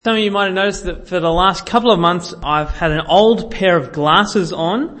Some of you might have noticed that for the last couple of months I've had an old pair of glasses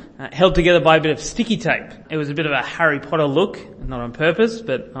on, held together by a bit of sticky tape. It was a bit of a Harry Potter look, not on purpose,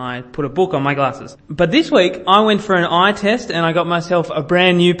 but I put a book on my glasses. But this week I went for an eye test and I got myself a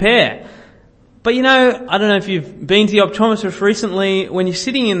brand new pair. But you know, I don't know if you've been to the optometrist recently, when you're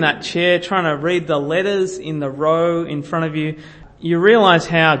sitting in that chair trying to read the letters in the row in front of you, you realise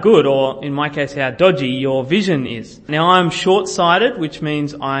how good, or in my case how dodgy, your vision is. Now I'm short-sighted, which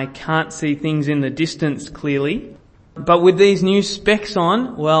means I can't see things in the distance clearly. But with these new specs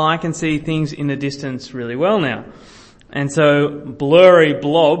on, well, I can see things in the distance really well now. And so blurry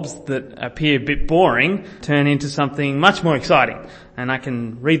blobs that appear a bit boring turn into something much more exciting. And I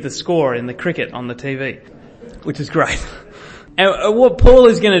can read the score in the cricket on the TV, which is great. And what Paul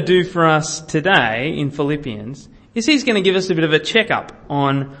is going to do for us today in Philippians is he's going to give us a bit of a checkup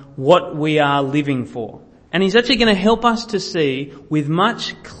on what we are living for. And he's actually going to help us to see with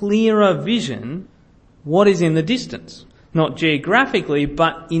much clearer vision what is in the distance. Not geographically,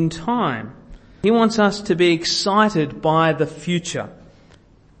 but in time. He wants us to be excited by the future.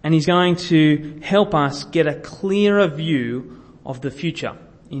 And he's going to help us get a clearer view of the future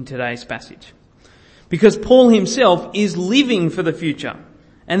in today's passage. Because Paul himself is living for the future.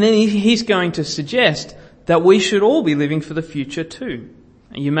 And then he's going to suggest that we should all be living for the future too.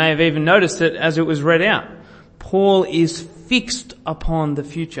 You may have even noticed it as it was read out. Paul is fixed upon the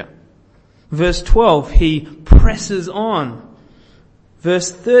future. Verse 12, he presses on.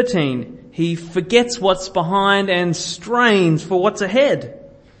 Verse 13, he forgets what's behind and strains for what's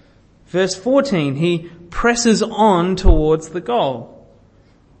ahead. Verse 14, he presses on towards the goal.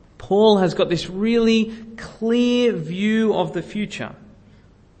 Paul has got this really clear view of the future.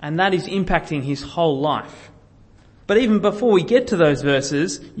 And that is impacting his whole life. But even before we get to those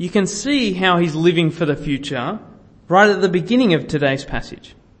verses, you can see how he's living for the future right at the beginning of today's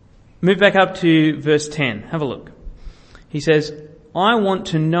passage. Move back up to verse 10. Have a look. He says, I want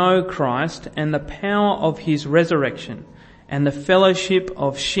to know Christ and the power of his resurrection and the fellowship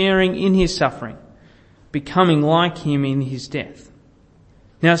of sharing in his suffering, becoming like him in his death.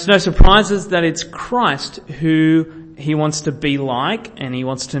 Now it's no surprises that it's Christ who he wants to be like and he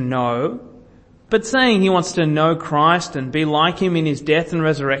wants to know. But saying he wants to know Christ and be like him in his death and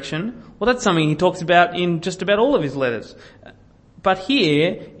resurrection, well, that's something he talks about in just about all of his letters. But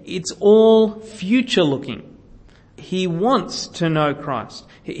here, it's all future looking. He wants to know Christ.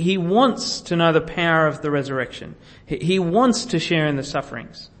 He wants to know the power of the resurrection. He wants to share in the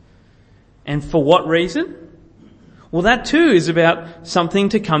sufferings. And for what reason? Well, that too is about something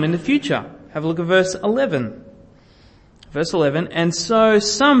to come in the future. Have a look at verse 11. Verse 11, and so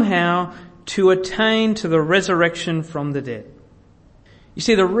somehow to attain to the resurrection from the dead. You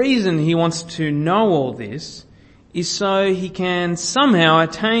see, the reason he wants to know all this is so he can somehow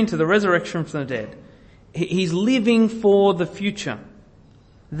attain to the resurrection from the dead. He's living for the future,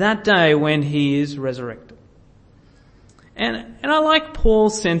 that day when he is resurrected. And I like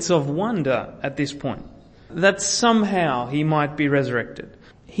Paul's sense of wonder at this point, that somehow he might be resurrected.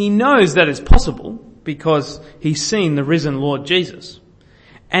 He knows that it's possible, because he's seen the risen Lord Jesus.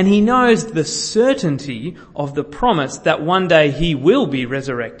 And he knows the certainty of the promise that one day he will be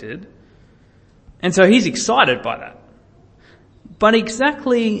resurrected. And so he's excited by that. But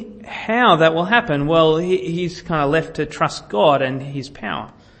exactly how that will happen, well, he's kind of left to trust God and his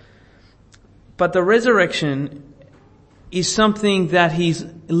power. But the resurrection is something that he's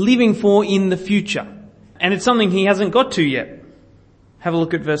living for in the future. And it's something he hasn't got to yet. Have a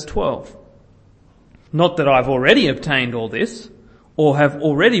look at verse 12. Not that I've already obtained all this, or have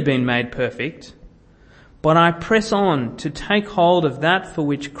already been made perfect, but I press on to take hold of that for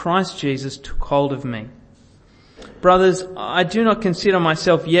which Christ Jesus took hold of me. Brothers, I do not consider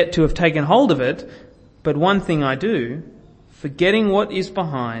myself yet to have taken hold of it, but one thing I do, forgetting what is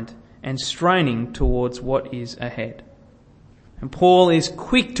behind and straining towards what is ahead. And Paul is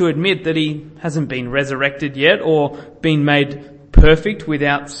quick to admit that he hasn't been resurrected yet or been made perfect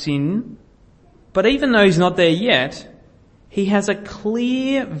without sin. But even though he's not there yet, he has a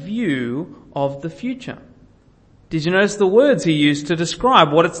clear view of the future. Did you notice the words he used to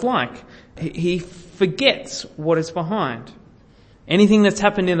describe what it's like? He forgets what is behind. Anything that's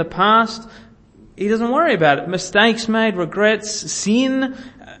happened in the past, he doesn't worry about it. Mistakes made, regrets, sin.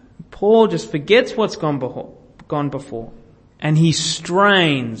 Paul just forgets what's gone before. And he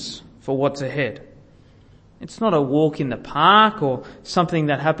strains for what's ahead. It's not a walk in the park or something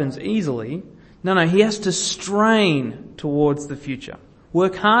that happens easily. No, he has to strain towards the future.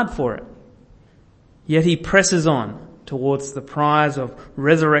 Work hard for it. Yet he presses on towards the prize of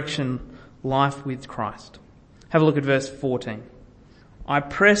resurrection life with Christ. Have a look at verse 14. I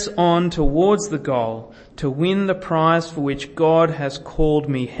press on towards the goal to win the prize for which God has called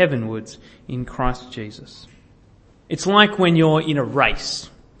me heavenwards in Christ Jesus. It's like when you're in a race,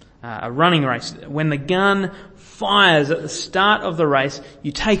 a running race. When the gun fires at the start of the race,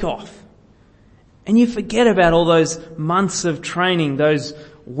 you take off. And you forget about all those months of training, those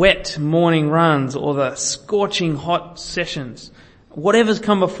wet morning runs or the scorching hot sessions. Whatever's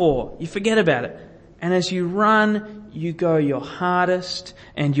come before, you forget about it. And as you run, you go your hardest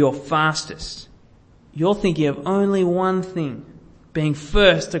and your fastest. You're thinking of only one thing, being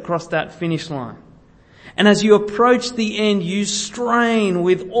first across that finish line. And as you approach the end, you strain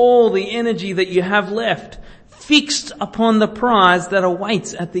with all the energy that you have left, fixed upon the prize that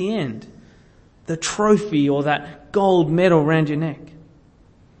awaits at the end, the trophy or that gold medal around your neck.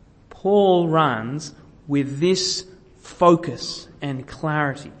 Paul runs with this focus and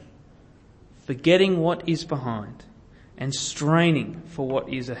clarity, forgetting what is behind and straining for what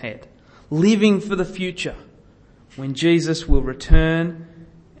is ahead, living for the future when Jesus will return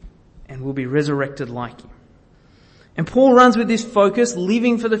and will be resurrected like him. And Paul runs with this focus,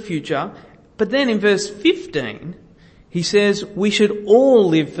 living for the future, but then in verse 15, he says we should all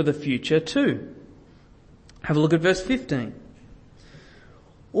live for the future too. Have a look at verse 15.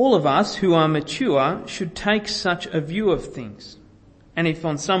 All of us who are mature should take such a view of things. And if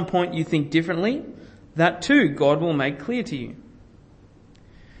on some point you think differently, that too God will make clear to you.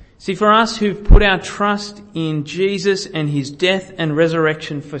 See, for us who've put our trust in Jesus and his death and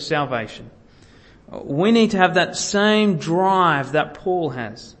resurrection for salvation, we need to have that same drive that Paul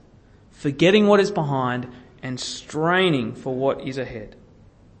has, forgetting what is behind and straining for what is ahead.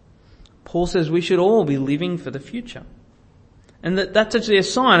 Paul says we should all be living for the future. And that's actually a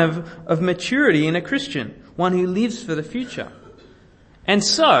sign of maturity in a Christian, one who lives for the future. And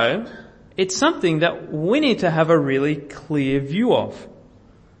so, it's something that we need to have a really clear view of.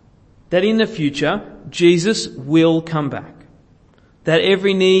 That in the future, Jesus will come back. That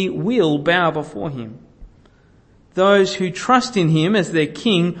every knee will bow before him. Those who trust in him as their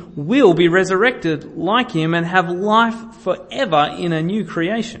king will be resurrected like him and have life forever in a new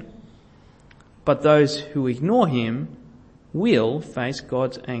creation. But those who ignore him will face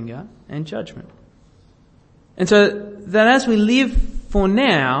God's anger and judgment. And so that as we live for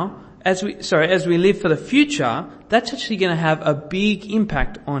now, as we live for the future, that's actually going to have a big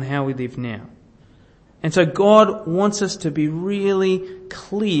impact on how we live now. And so God wants us to be really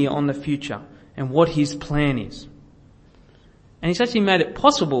clear on the future and what his plan is. And he's actually made it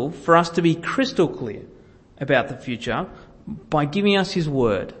possible for us to be crystal clear about the future by giving us his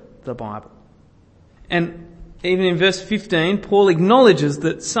word, the Bible. And even in verse 15, Paul acknowledges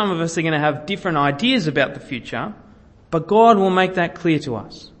that some of us are going to have different ideas about the future, but God will make that clear to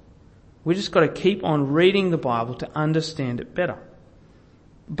us. We just got to keep on reading the Bible to understand it better.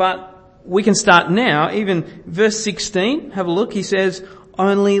 But we can start now. Even verse 16, have a look. He says,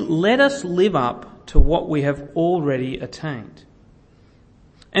 only let us live up to what we have already attained.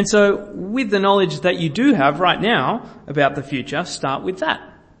 And so with the knowledge that you do have right now about the future, start with that.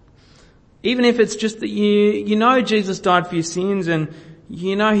 Even if it's just that you know Jesus died for your sins and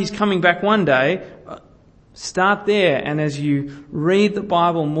you know he's coming back one day, start there. And as you read the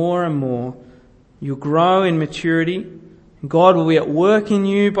Bible more and more, you'll grow in maturity. God will be at work in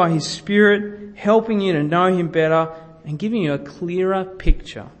you by his Spirit, helping you to know him better and giving you a clearer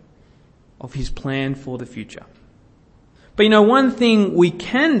picture of his plan for the future. But one thing we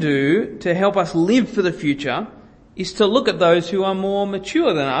can do to help us live for the future is to look at those who are more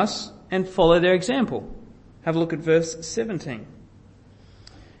mature than us and follow their example. Have a look at verse 17.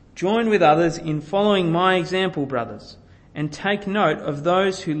 Join with others in following my example, brothers, and take note of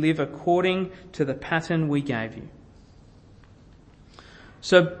those who live according to the pattern we gave you.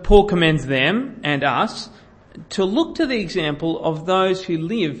 So Paul commends them and us to look to the example of those who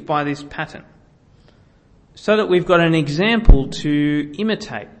live by this pattern, so that we've got an example to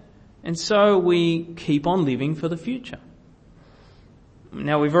imitate, and so we keep on living for the future.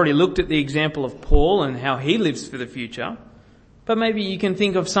 Now, we've already looked at the example of Paul and how he lives for the future, but maybe you can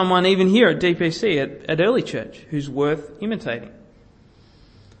think of someone even here at DPC, at Early Church, who's worth imitating.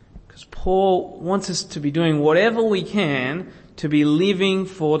 Because Paul wants us to be doing whatever we can to be living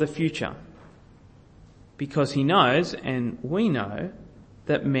for the future. Because he knows, and we know,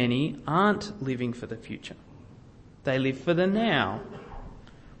 that many aren't living for the future. They live for the now,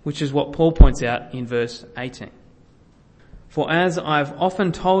 which is what Paul points out in verse 18. For as I've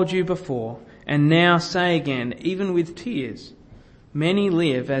often told you before, and now say again, even with tears, many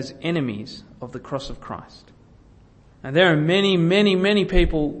live as enemies of the cross of Christ. And there are many, many, many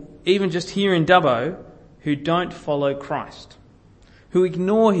people, even just here in Dubbo, who don't follow Christ, who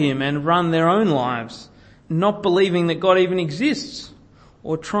ignore him and run their own lives, not believing that God even exists,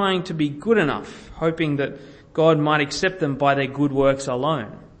 or trying to be good enough, hoping that God might accept them by their good works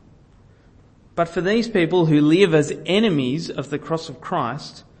alone. But for these people who live as enemies of the cross of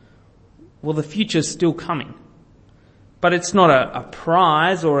Christ, well, the future's still coming. But it's not a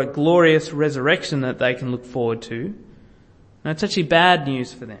prize or a glorious resurrection that they can look forward to. No, it's actually bad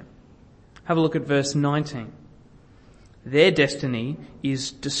news for them. Have a look at verse 19. Their destiny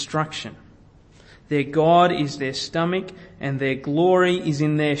is destruction. Their God is their stomach, and their glory is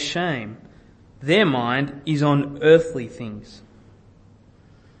in their shame. Their mind is on earthly things.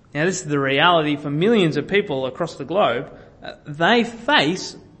 Now, this is the reality for millions of people across the globe. They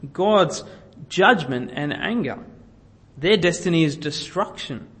face God's judgment and anger. Their destiny is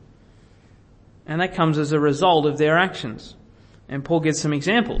destruction. And that comes as a result of their actions. And Paul gives some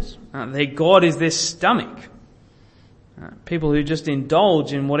examples. Their God is their stomach. People who just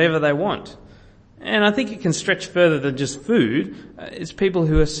indulge in whatever they want. And I think it can stretch further than just food. It's people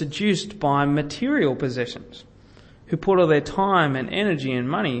who are seduced by material possessions, who put all their time and energy and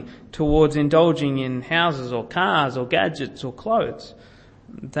money towards indulging in houses or cars or gadgets or clothes.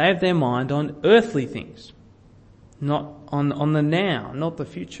 They have their mind on earthly things, not on the now, not the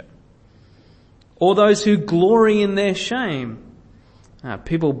future. Or those who glory in their shame.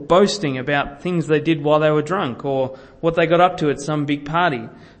 People boasting about things they did while they were drunk or what they got up to at some big party.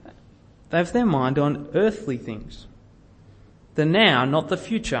 They have their mind on earthly things. The now, not the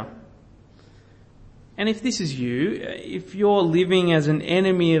future. And if this is you, if you're living as an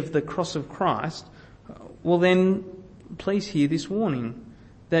enemy of the cross of Christ, well then please hear this warning,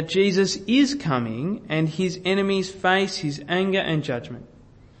 that Jesus is coming and his enemies face his anger and judgment.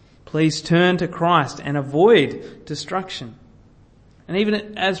 Please turn to Christ and avoid destruction. And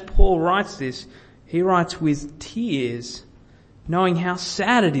even as Paul writes this, he writes with tears, knowing how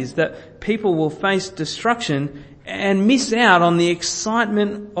sad it is that people will face destruction and miss out on the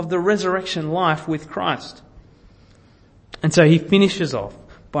excitement of the resurrection life with Christ. And so he finishes off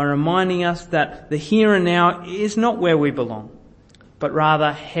by reminding us that the here and now is not where we belong, but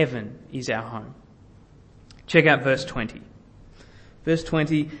rather heaven is our home. Check out verse 20. Verse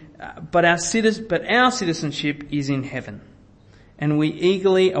 20, but our citizenship is in heaven, and we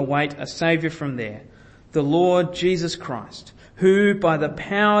eagerly await a Saviour from there, the Lord Jesus Christ, who, by the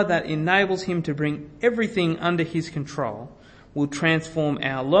power that enables him to bring everything under his control, will transform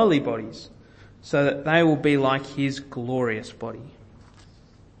our lowly bodies so that they will be like his glorious body.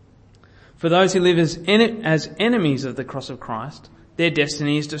 For those who live as enemies of the cross of Christ, their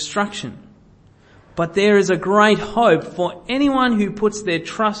destiny is destruction. But there is a great hope for anyone who puts their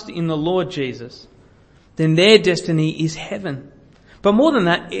trust in the Lord Jesus. Then their destiny is heaven. But more than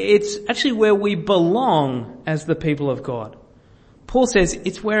that, it's actually where we belong as the people of God. Paul says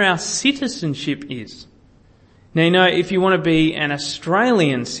it's where our citizenship is. Now, you know, if you want to be an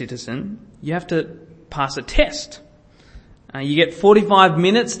Australian citizen, you have to pass a test. You get 45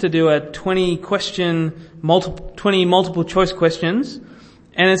 minutes to do a 20 multiple choice questions,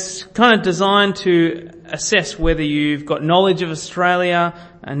 and it's kind of designed to assess whether you've got knowledge of Australia,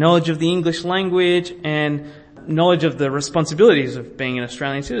 knowledge of the English language, and knowledge of the responsibilities of being an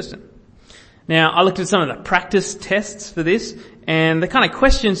Australian citizen. Now, I looked at some of the practice tests for this, and the kind of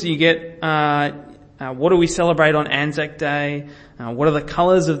questions that you get, what do we celebrate on Anzac Day? What are the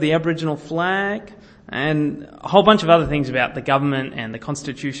colours of the Aboriginal flag? And a whole bunch of other things about the government and the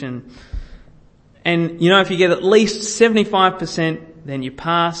Constitution. And, you know, if you get at least 75%, then you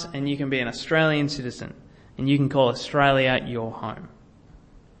pass and you can be an Australian citizen. And you can call Australia your home.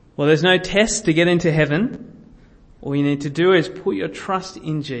 Well, there's no test to get into heaven. All you need to do is put your trust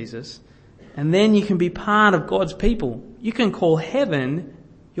in Jesus, and then you can be part of God's people. You can call heaven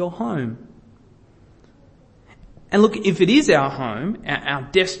your home. And look, if it is our home, our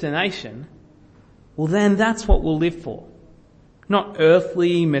destination, well then that's what we'll live for. Not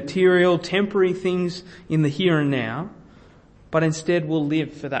earthly, material, temporary things in the here and now, but instead we'll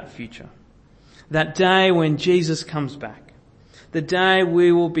live for that future. That day when Jesus comes back. The day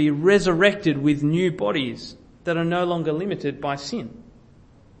we will be resurrected with new bodies that are no longer limited by sin.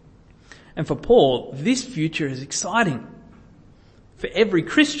 And for Paul, this future is exciting. For every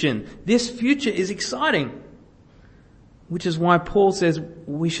Christian, this future is exciting. Which is why Paul says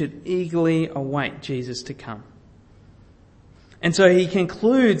we should eagerly await Jesus to come. And so he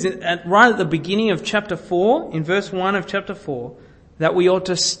concludes right at the beginning of chapter 4, in verse 1 of chapter 4, that we ought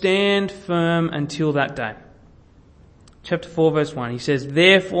to stand firm until that day. Chapter 4 verse 1, he says,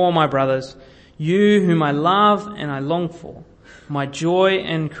 therefore, my brothers, you whom I love and I long for, my joy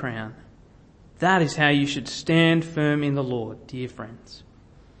and crown, That is how you should stand firm in the Lord, dear friends.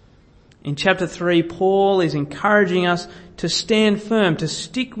 In chapter 3, Paul is encouraging us to stand firm, to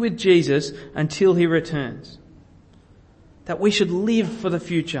stick with Jesus until he returns. That we should live for the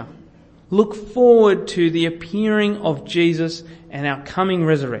future. Look forward to the appearing of Jesus and our coming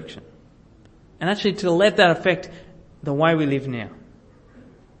resurrection. And actually to let that affect the way we live now.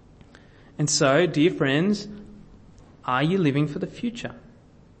 And so, dear friends, are you living for the future?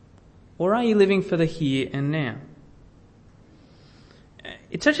 Or are you living for the here and now?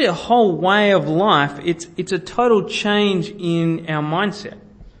 It's actually a whole way of life. It's a total change in our mindset.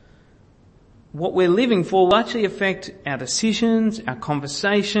 What we're living for will actually affect our decisions, our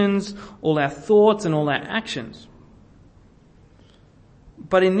conversations, all our thoughts and all our actions.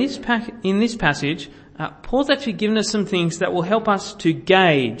 But in this passage, Paul's actually given us some things that will help us to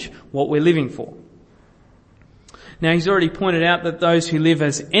gauge what we're living for. Now, he's already pointed out that those who live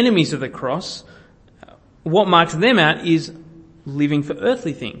as enemies of the cross, what marks them out is living for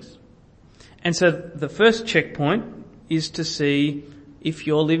earthly things. And so the first checkpoint is to see if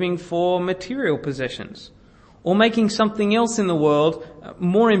you're living for material possessions or making something else in the world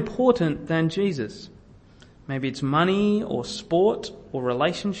more important than Jesus. Maybe it's money or sport or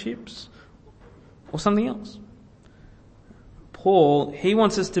relationships or something else. Paul, he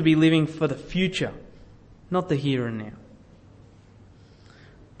wants us to be living for the future, not the here and now.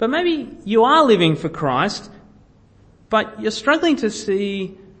 But maybe you are living for Christ, but you're struggling to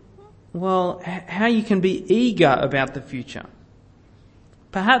see, how you can be eager about the future.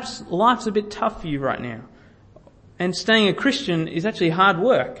 Perhaps life's a bit tough for you right now, and staying a Christian is actually hard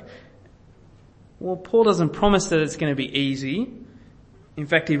work. Well, Paul doesn't promise that it's going to be easy. In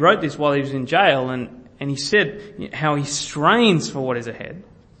fact, he wrote this while he was in jail, and he said how he strains for what is ahead.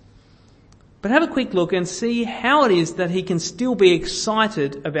 But have a quick look and see how it is that he can still be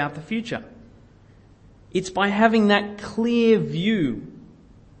excited about the future. It's by having that clear view.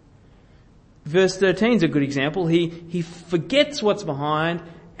 Verse 13 is a good example. He forgets what's behind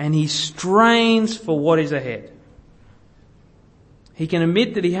and he strains for what is ahead. He can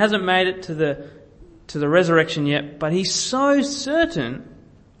admit that he hasn't made it to the resurrection yet, but he's so certain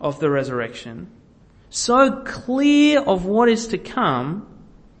of the resurrection, so clear of what is to come,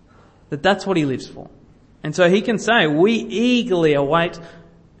 that that's what he lives for. And so he can say, we eagerly await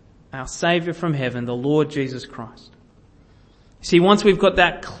our Saviour from heaven, the Lord Jesus Christ. See, once we've got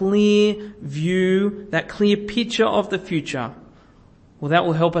that clear view, that clear picture of the future, that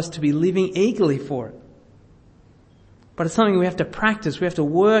will help us to be living eagerly for it. But it's something we have to practice, we have to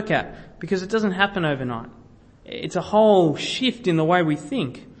work at, because it doesn't happen overnight. It's a whole shift in the way we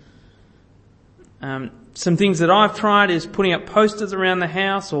think. Some things that I've tried is putting up posters around the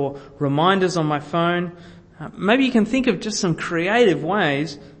house or reminders on my phone. Maybe you can think of just some creative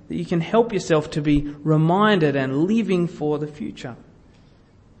ways that you can help yourself to be reminded and living for the future.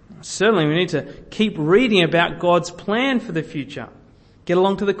 Certainly we need to keep reading about God's plan for the future. Get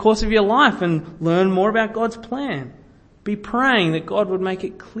along to the course of your life and learn more about God's plan. Be praying that God would make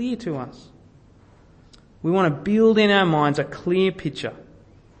it clear to us. We want to build in our minds a clear picture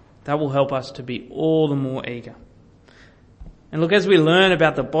that will help us to be all the more eager. And look, as we learn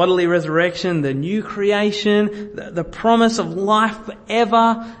about the bodily resurrection, the new creation, the promise of life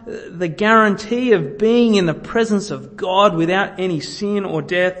forever, the guarantee of being in the presence of God without any sin or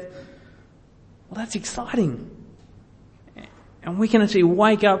death, that's exciting. And we can actually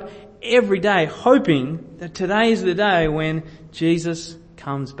wake up every day hoping that today is the day when Jesus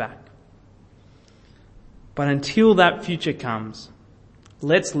comes back. But until that future comes,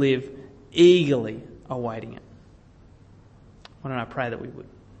 let's live eagerly awaiting it. Why don't I pray that we would?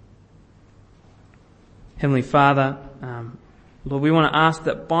 Heavenly Father, Lord, we want to ask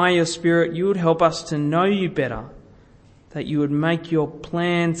that by your Spirit you would help us to know you better, that you would make your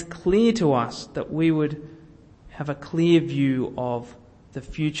plans clear to us, that we would have a clear view of the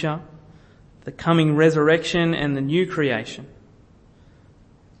future, the coming resurrection and the new creation.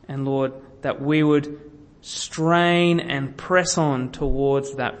 And Lord, that we would strain and press on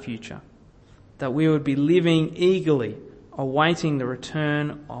towards that future, that we would be living eagerly, awaiting the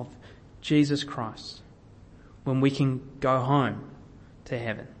return of Jesus Christ, when we can go home to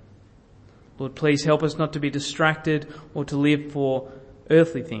heaven. Lord, please help us not to be distracted or to live for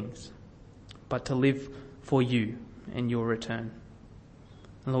earthly things, but to live for you and your return.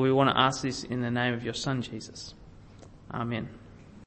 And Lord, we want to ask this in the name of your Son, Jesus. Amen.